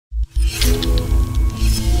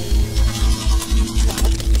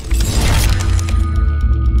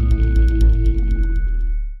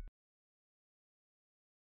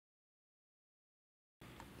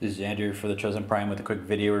This is Andrew for the Chosen Prime with a quick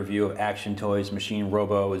video review of Action Toys Machine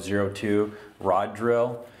Robo 02 Rod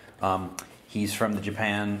Drill. He's from the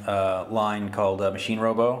Japan line called Machine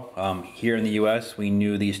Robo. Here in the US, we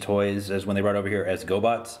knew these toys as when they brought over here as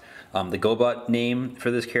GoBots. The GoBot name for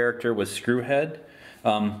this character was Screwhead.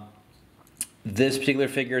 This particular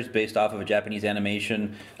figure is based off of a Japanese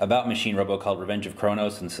animation about Machine Robo called Revenge of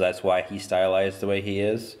Cronos, and so that's why he's stylized the way he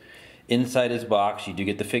is. Inside his box, you do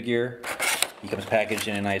get the figure. He comes packaged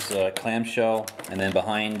in a nice clamshell, and then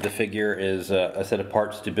behind the figure is a set of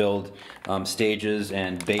parts to build stages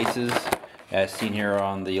and bases, as seen here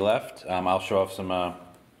on the left. I'll show off some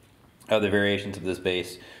other variations of this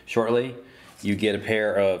base shortly. You get a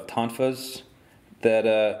pair of tonfas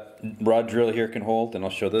that rod drill here can hold, and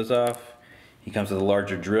I'll show those off. He comes with a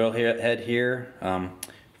larger drill head here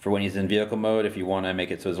for when he's in vehicle mode if you want to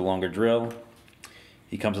make it so it's a longer drill.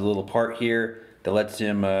 He comes with a little part here that lets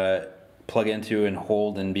him plug into and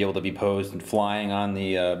hold and be able to be posed and flying on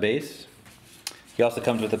the base. He also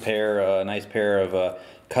comes with a nice pair of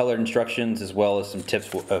colored instructions as well as some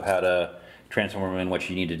tips of how to transform him and what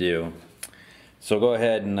you need to do. So go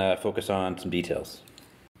ahead and focus on some details.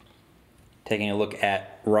 Taking a look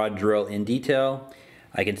at rod drill in detail,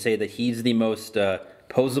 I can say that he's the most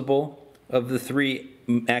posable of the three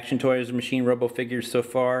Action Toys Machine Robo figures so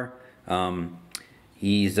far.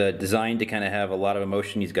 He's designed to kind of have a lot of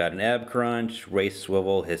emotion. He's got an ab crunch, waist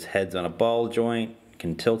swivel, his head's on a ball joint,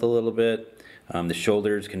 can tilt a little bit. The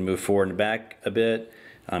shoulders can move forward and back a bit.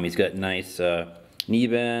 He's got nice knee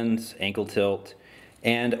bends, ankle tilt,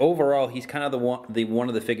 and overall he's kind of one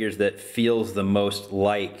of the figures that feels the most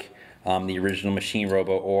like the original Machine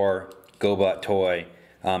Robo or GoBot toy.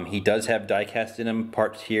 He does have die cast in him,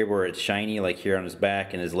 parts here where it's shiny, like here on his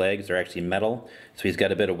back, and his legs are actually metal, so he's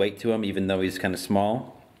got a bit of weight to him even though he's kind of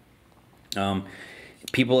small.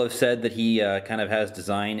 People have said that he kind of has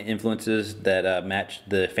design influences that match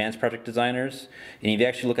the Fans Project designers, and if you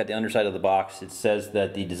actually look at the underside of the box, it says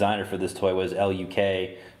that the designer for this toy was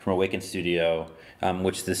LUK from Awaken Studio,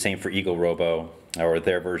 which is the same for Eagle Robo, or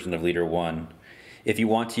their version of Leader 1. If you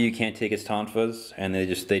want to, you can take his tonfas, and they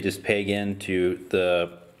just peg into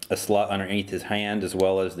a slot underneath his hand as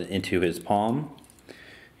well as into his palm.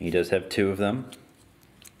 He does have two of them,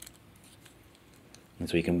 and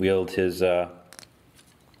so he can wield his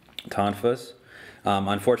tonfas.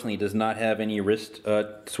 Unfortunately, he does not have any wrist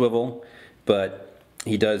swivel, but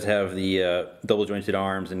he does have the double jointed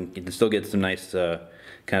arms, and you can still get some nice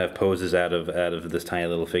kind of poses out of this tiny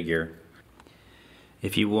little figure.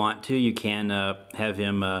 If you want to, you can have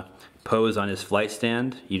him pose on his flight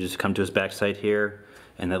stand. You just come to his backside here,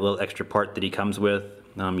 and that little extra part that he comes with,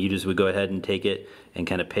 you just would go ahead and take it and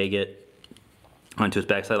kind of peg it onto his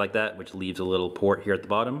backside like that, which leaves a little port here at the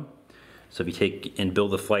bottom. So if you take and build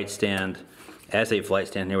the flight stand as a flight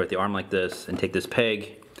stand here with the arm like this, and take this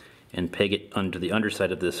peg and peg it under the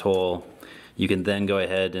underside of this hole, you can then go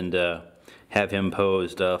ahead and have him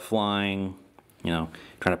posed flying, trying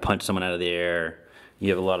to punch someone out of the air. You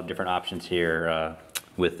have a lot of different options here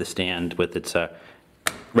with the stand with its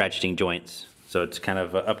ratcheting joints. So it's kind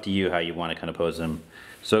of up to you how you want to kind of pose him.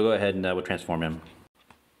 So go ahead and we'll transform him.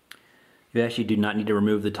 You actually do not need to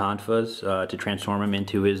remove the tonfas to transform him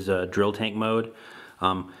into his drill tank mode.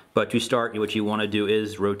 But to start, what you want to do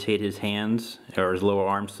is rotate his hands or his lower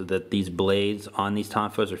arms so that these blades on these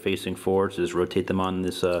tonfas are facing forward. So just rotate them on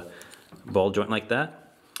this ball joint like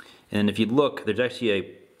that. And if you look, there's actually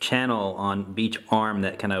a channel on each arm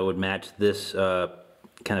that kind of would match this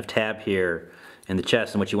kind of tab here in the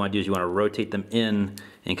chest, and what you want to do is you want to rotate them in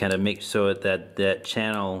and kind of make so that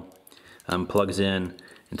channel plugs in,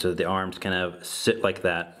 and so that the arms kind of sit like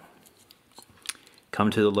that. Come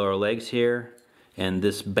to the lower legs here, and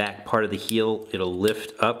this back part of the heel, it'll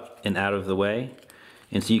lift up and out of the way,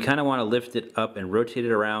 and so you kind of want to lift it up and rotate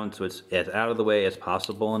it around so it's as out of the way as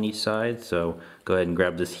possible on each side. So go ahead and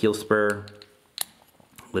grab this heel spur,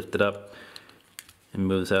 lift it up, and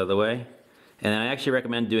move this out of the way. And I actually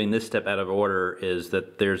recommend doing this step out of order, is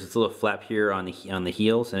that there's this little flap here on the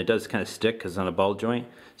heels, and it does kind of stick because it's on a ball joint.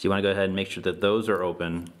 So you want to go ahead and make sure that those are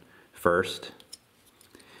open first.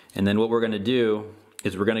 And then what we're going to do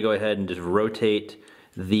is we're going to go ahead and just rotate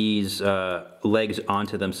these legs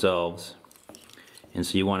onto themselves. And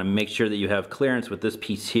so you want to make sure that you have clearance with this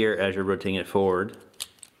piece here as you're rotating it forward.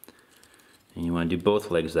 And you want to do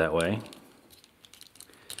both legs that way,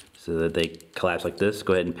 so that they collapse like this.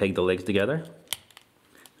 Go ahead and peg the legs together.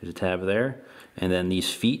 There's a tab there. And then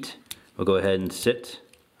these feet will go ahead and sit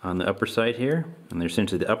on the upper side here. And they're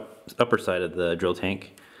essentially the upper side of the drill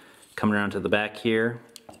tank. Coming around to the back here.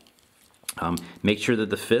 Make sure that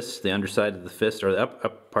the fists, the underside of the fist, or the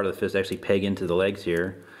up part of the fist actually peg into the legs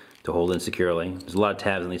here. to hold in securely. There's a lot of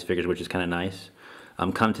tabs on these figures, which is kind of nice.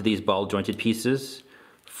 Come to these ball jointed pieces,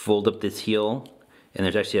 fold up this heel, and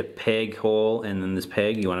there's actually a peg hole, and then this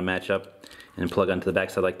peg you want to match up and plug onto the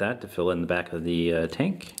backside like that to fill in the back of the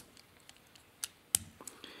tank.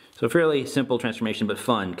 So fairly simple transformation, but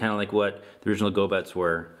fun, kind of like what the original GoBots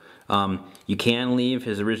were. You can leave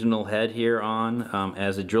his original head here on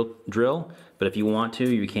as a drill, but if you want to,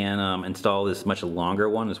 you can install this much longer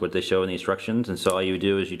one, is what they show in the instructions. And so all you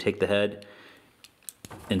do is you take the head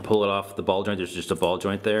and pull it off the ball joint. There's just a ball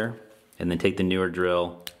joint there, and then take the newer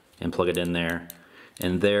drill and plug it in there.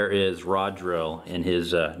 And there is Rod Drill in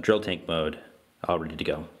his drill tank mode, all ready to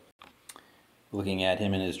go. Looking at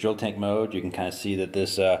him in his drill tank mode, you can kind of see that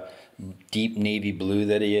this deep navy blue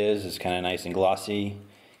that he is kind of nice and glossy.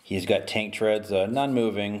 He's got tank treads,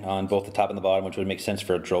 non-moving on both the top and the bottom, which would make sense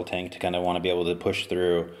for a drill tank to kind of want to be able to push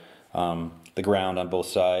through the ground on both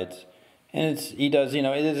sides. And he does, you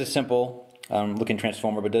know, it is a simple looking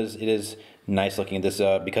transformer, but it is nice looking. This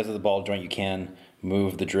because of the ball joint, you can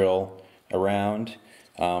move the drill around.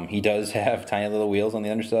 He does have tiny little wheels on the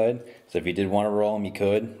underside, so if you did want to roll him, you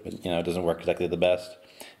could, but you know, it doesn't work exactly the best.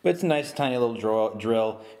 But it's a nice tiny little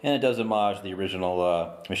drill, and it does homage the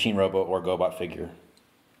original Machine Robo or GoBot figure.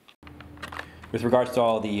 With regards to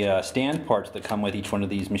all the stand parts that come with each one of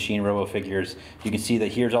these Machine Robo figures, you can see that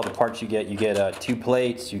here's all the parts you get. You get 2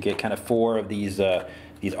 plates, you get kind of 4 of these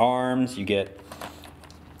arms, you get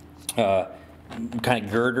kind of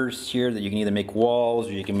girders here that you can either make walls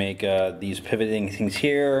or you can make these pivoting things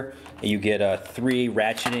here. You get 3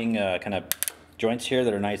 ratcheting kind of joints here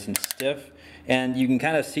that are nice and stiff. And you can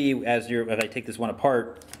kind of see as I take this one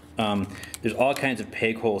apart, there's all kinds of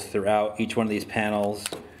peg holes throughout each one of these panels.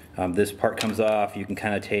 This part comes off, you can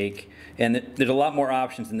kind of take, and there's a lot more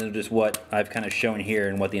options than just what I've kind of shown here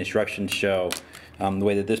and what the instructions show. The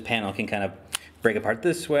way that this panel can kind of break apart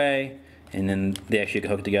this way, and then they actually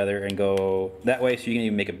hook together and go that way, so you can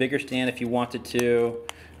even make a bigger stand if you wanted to.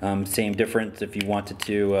 Same difference if you wanted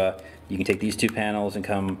to, you can take these 2 panels and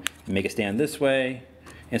come and make a stand this way.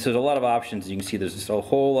 And so there's a lot of options. You can see there's just a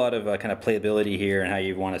whole lot of kind of playability here and how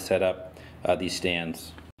you want to set up these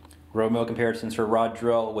stands. Robo mill comparisons for Rod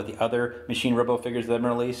Drill with the other Machine Robo figures that have been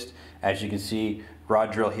released. As you can see,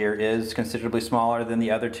 Rod Drill here is considerably smaller than the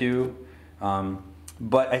other 2.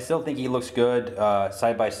 But I still think he looks good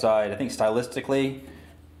side by side. I think stylistically,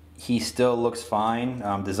 he still looks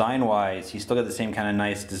fine. Design-wise, he's still got the same kind of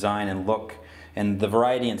nice design and look. And the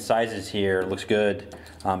variety in sizes here looks good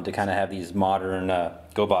to kind of have these modern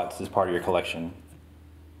GoBots as part of your collection.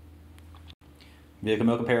 Vehicle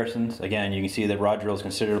mill comparisons. Again, you can see that Rod Drill is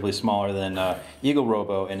considerably smaller than Eagle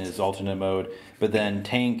Robo in his alternate mode, but then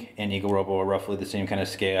Tank and Eagle Robo are roughly the same kind of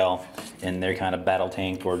scale in their kind of battle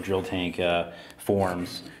tank or drill tank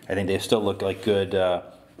forms. I think they still look like good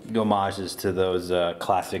homages to those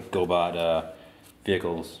classic GoBot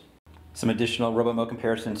vehicles. Some additional Robo mill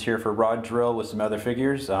comparisons here for Rod Drill with some other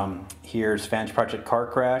figures. Here's Fans Project Car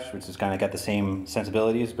Crash, which has kind of got the same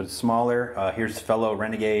sensibilities, but it's smaller. Here's fellow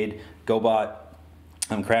Renegade GoBot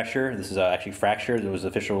Crasher. This is actually Fractured. It was the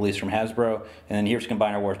official release from Hasbro. And then here's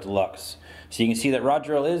Combiner Wars Deluxe. So you can see that Rod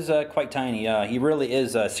Drill is quite tiny. He really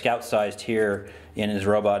is scout sized here in his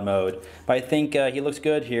robot mode. But I think he looks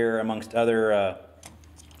good here amongst other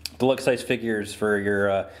deluxe size figures for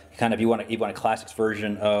your kind of, you want a classics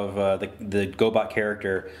version of the GoBot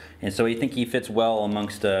character. And so I think he fits well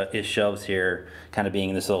amongst his shelves here, kind of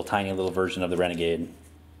being this tiny little version of the Renegade.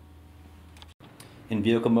 In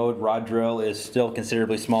vehicle mode, Rod Drill is still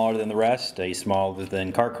considerably smaller than the rest. He's smaller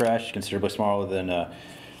than Car Crash, considerably smaller than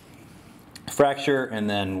Fracture, and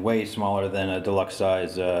then way smaller than a deluxe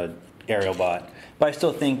size aerial bot. But I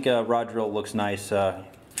still think Rod Drill looks nice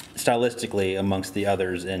stylistically amongst the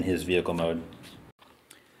others in his vehicle mode.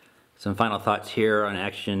 Some final thoughts here on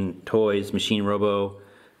Action Toys Machine Robo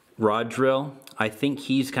Rod Drill. I think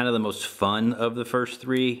he's kind of the most fun of the first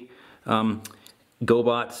 3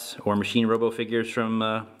 GoBots or Machine Robo figures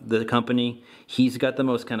from the company. He's got the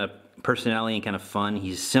most kind of personality and kind of fun.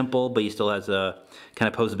 He's simple, but he still has a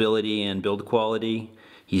kind of posability and build quality.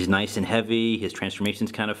 He's nice and heavy. His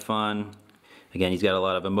transformation's kind of fun. Again, he's got a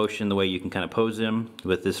lot of emotion the way you can kind of pose him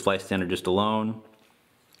with this flight standard just alone.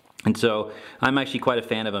 And so I'm actually quite a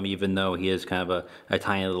fan of him, even though he is kind of a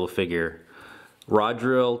tiny little figure. Rod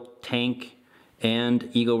Drill, Tank, and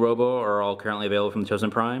Eagle Robo are all currently available from the Chosen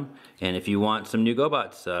Prime. And if you want some new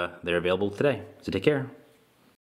GoBots, they're available today. So take care.